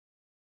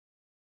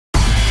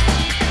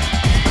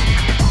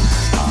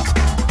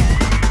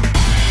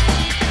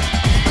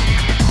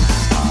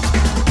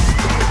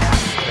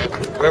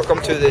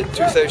Welcome to the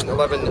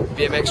 2011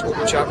 BMX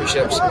Open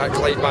Championships at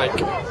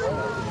Clydebank.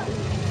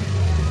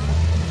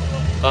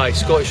 Aye,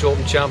 Scottish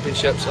Open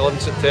Championships,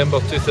 11 September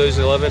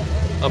 2011.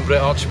 I'm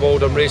Brett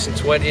Archibald. I'm racing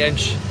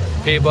 20-inch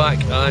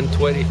payback and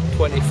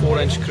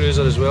 24-inch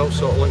cruiser as well,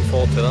 so I'm looking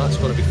forward to that. It's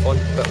going to be fun.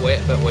 A bit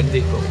wet, a bit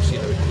windy, but we'll see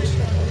how it goes.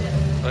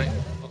 Right.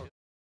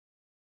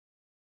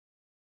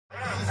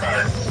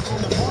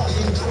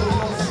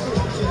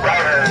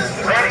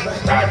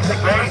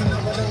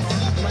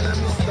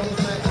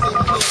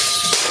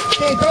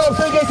 Okay, Philip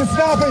still gets a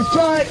start at his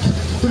track.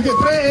 We've got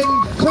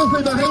Bretton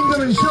closely behind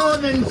him and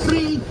Sean in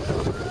 3.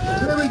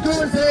 There we go,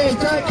 it's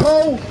Jack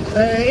Hall,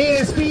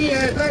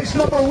 ASB, British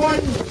number 1.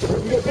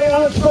 We've got Brett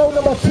Archibald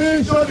number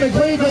 2, Sean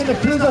McGlade in the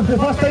cruiser for the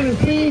first time in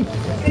 3.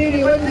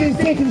 Davey Lindsay's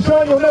taking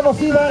Sean, you'll never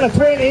see that in a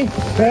 20.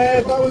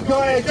 But we've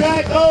got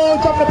Jack,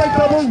 jumping the big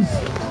doubles.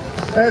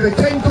 The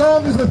King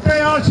Kongs with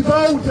Brett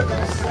Archibald,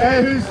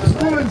 who's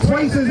scoring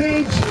twice his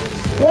age.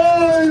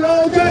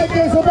 Oh, Jack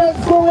gets a bit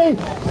slowly,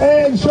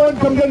 and Sean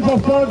comes in for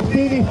third,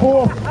 Davey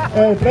fourth,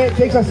 Brett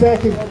takes a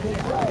second.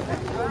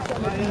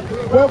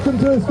 Welcome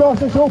to the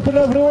Scottish Open,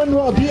 everyone.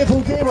 What a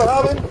beautiful day we're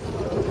having.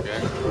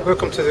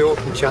 Welcome to the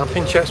Open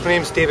Championships. My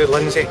name's David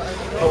Lindsay.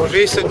 I was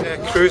racing the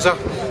cruiser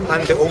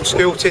and the old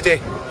school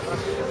today.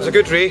 It was a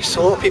good race,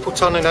 a lot of people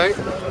turning out.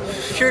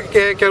 A few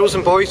girls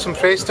and boys from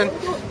Preston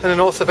in the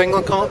north of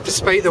England come up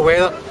despite the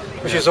weather,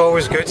 which is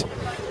always good.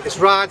 It's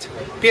rad,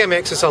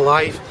 BMX is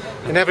alive,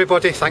 and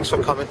everybody, thanks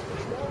for coming.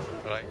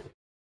 Right.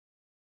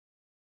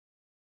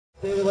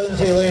 David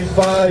Lindsay, lane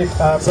 5,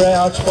 Brett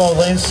Archibald,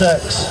 lane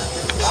 6.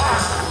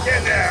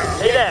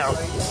 Hey there,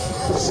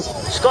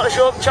 Scottish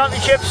Open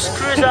Championships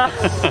cruiser,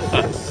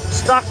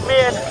 stack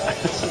main.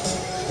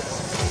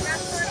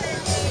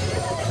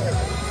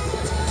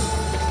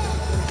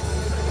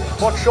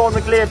 Watch Sean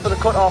McGlade for the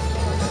cut-off.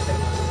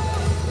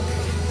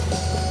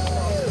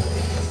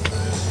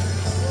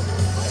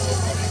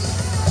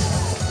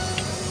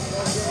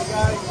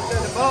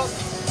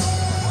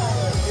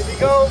 Here we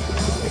go.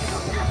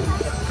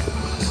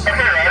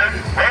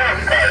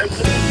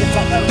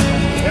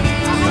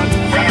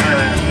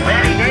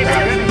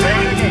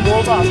 Go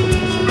back.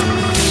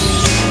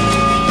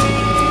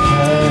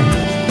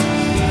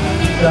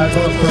 That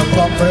goes for a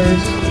bump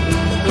race.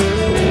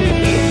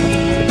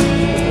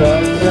 So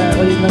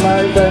leading them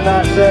out down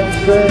that second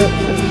straight.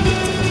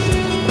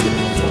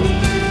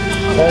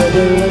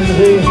 David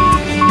Lindsay.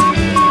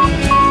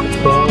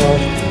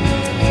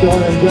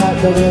 Sean and Jack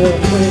are really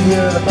clean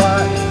here in the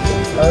back.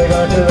 Are they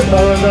going to do the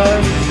power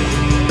down?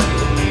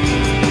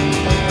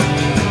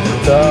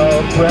 So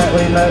Brett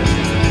leading it.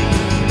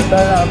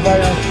 Down that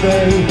final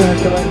straight, he's going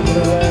to come into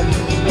the win.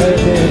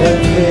 There's David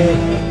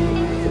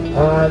Lindsay.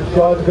 And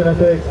Sean's going to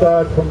take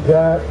third from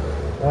Jack.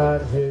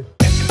 And